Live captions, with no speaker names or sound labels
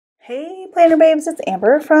Hey planner babes, it's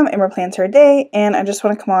Amber from AmberPlansHerDay, and I just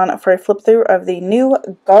want to come on for a flip through of the new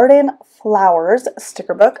Garden Flowers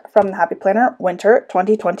sticker book from the Happy Planner Winter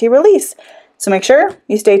 2020 release. So make sure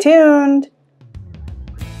you stay tuned.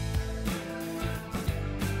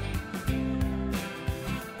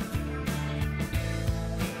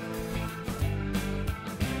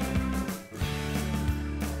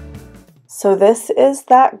 So this is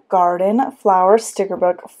that Garden Flower sticker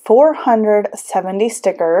book, 470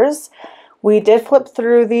 stickers. We did flip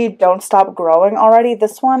through the Don't Stop Growing already.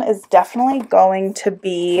 This one is definitely going to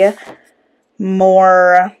be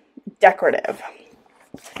more decorative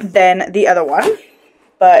than the other one.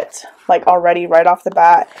 But like already right off the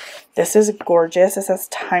bat, this is gorgeous. It says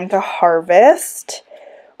Time to Harvest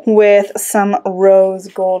with some rose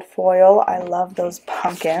gold foil. I love those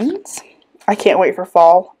pumpkins. I can't wait for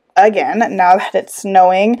fall. Again, now that it's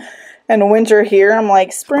snowing and winter here, I'm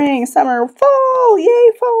like spring, summer, fall,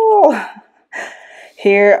 yay fall.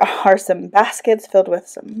 Here are some baskets filled with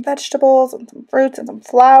some vegetables and some fruits and some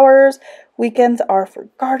flowers. Weekends are for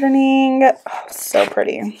gardening. Oh, so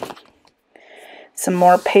pretty. Some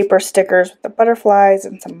more paper stickers with the butterflies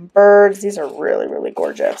and some birds. These are really, really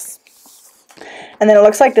gorgeous. And then it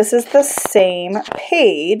looks like this is the same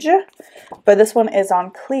page, but this one is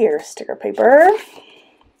on clear sticker paper.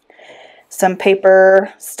 Some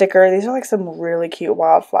paper sticker. These are like some really cute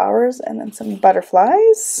wildflowers, and then some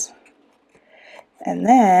butterflies. And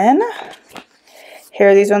then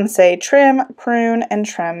here these ones say trim, prune, and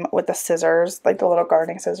trim with the scissors, like the little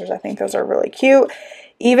gardening scissors. I think those are really cute.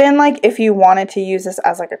 Even like if you wanted to use this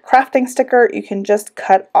as like a crafting sticker, you can just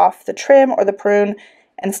cut off the trim or the prune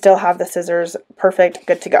and still have the scissors. Perfect,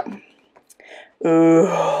 good to go. Ooh,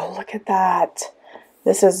 look at that.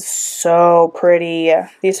 This is so pretty.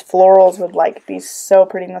 These florals would like be so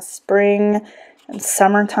pretty in the spring and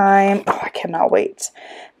summertime. Oh, I cannot wait.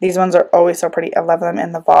 These ones are always so pretty. I love them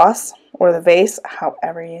in the vase or the vase,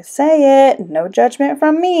 however you say it. No judgment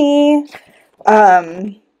from me.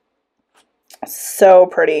 So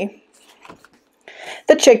pretty.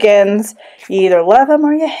 The chickens, you either love them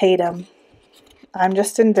or you hate them. I'm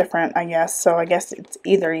just indifferent, I guess. So I guess it's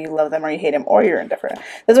either you love them or you hate them or you're indifferent.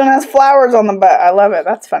 This one has flowers on the butt. I love it.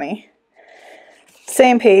 That's funny.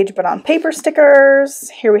 Same page, but on paper stickers.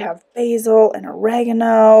 Here we have basil and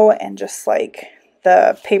oregano and just like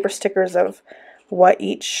the paper stickers of what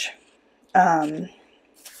each plant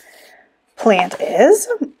is.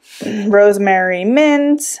 Rosemary,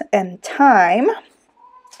 mint, and thyme.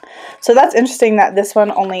 So that's interesting that this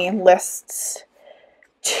one only lists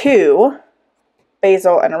 2.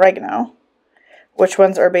 Basil and oregano. Which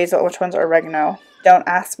ones are basil, which ones are oregano? Don't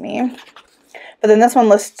ask me. But then this one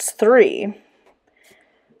lists 3.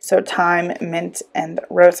 So thyme, mint, and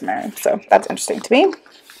rosemary. So that's interesting to me.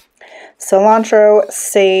 Cilantro,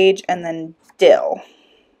 sage, and then dill.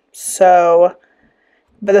 So,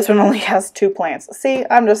 but this one only has 2 plants. See,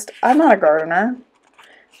 I'm not a gardener.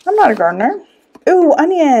 I'm not a gardener. Ooh,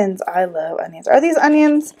 onions. I love onions. Are these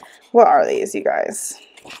onions? What are these, you guys?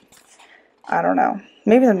 I don't know.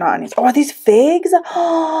 Maybe they're not onions. Oh, are these figs?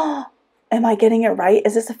 Oh, am I getting it right?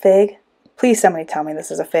 Is this a fig? Please somebody tell me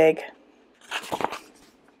this is a fig.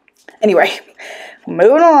 Anyway,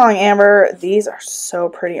 moving along, Amber. These are so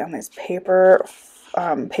pretty on these paper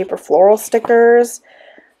floral stickers.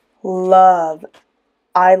 I love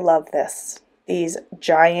this. These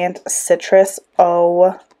giant citrus.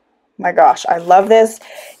 Oh my gosh, I love this.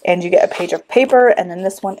 And you get a page of paper, and then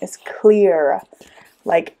this one is clear.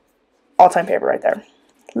 Like all-time favorite right there.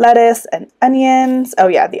 Lettuce and onions. Oh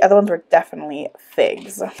yeah, the other ones were definitely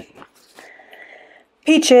figs.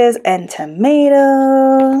 Peaches and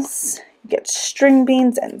tomatoes. You get string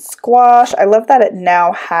beans and squash. I love that it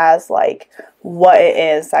now has like what it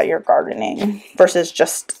is that you're gardening versus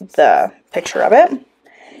just the picture of it.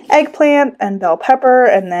 Eggplant and bell pepper,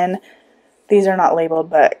 and then these are not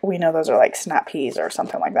labeled, but we know those are like snap peas or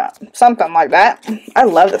something like that. Something like that. I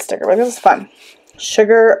love this sticker, but this is fun.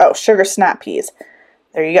 Sugar snap peas.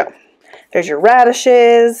 There you go. There's your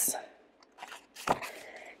radishes.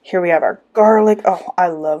 Here we have our garlic. Oh, I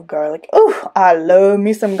love garlic. Oh, I love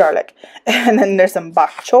me some garlic. And then there's some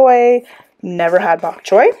bok choy. Never had bok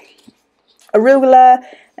choy. Arugula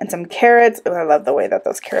and some carrots. Oh, I love the way that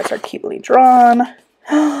those carrots are cutely drawn.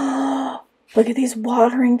 Look at these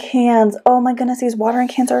watering cans. Oh my goodness, these watering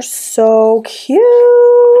cans are so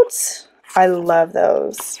cute. I love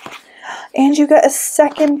those. And you get a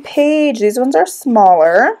second page. These ones are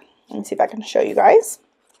smaller. Let me see if I can show you guys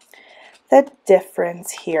the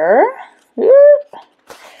difference here.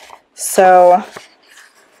 So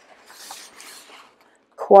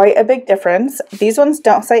quite a big difference. These ones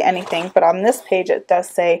don't say anything, but on this page it does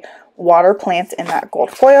say water plants in that gold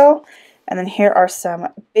foil. And then here are some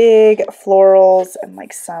big florals and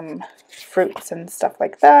like some fruits and stuff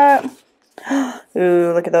like that.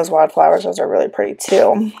 Ooh, look at those wildflowers. Those are really pretty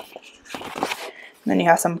too. And then you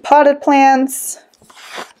have some potted plants,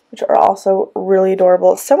 which are also really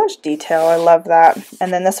adorable. So much detail. I love that.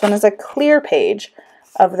 And then this one is a clear page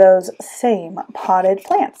of those same potted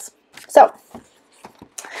plants. So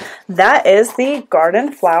that is the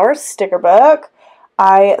Garden Flower sticker book.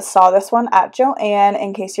 I saw this one at Joann.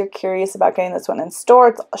 In case you're curious about getting this one in store,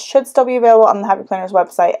 it should still be available on the Happy Planners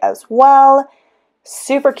website as well.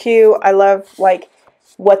 Super cute. I love like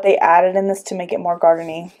what they added in this to make it more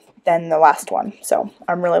gardeny than the last one. So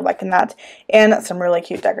I'm really liking that. And some really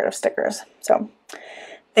cute decorative stickers. So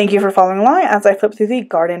thank you for following along as I flip through the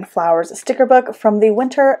Garden Flowers sticker book from the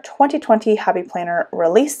Winter 2020 Happy Planner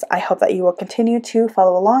release. I hope that you will continue to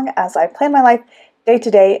follow along as I plan my life day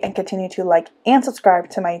to day and continue to like and subscribe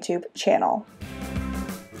to my YouTube channel.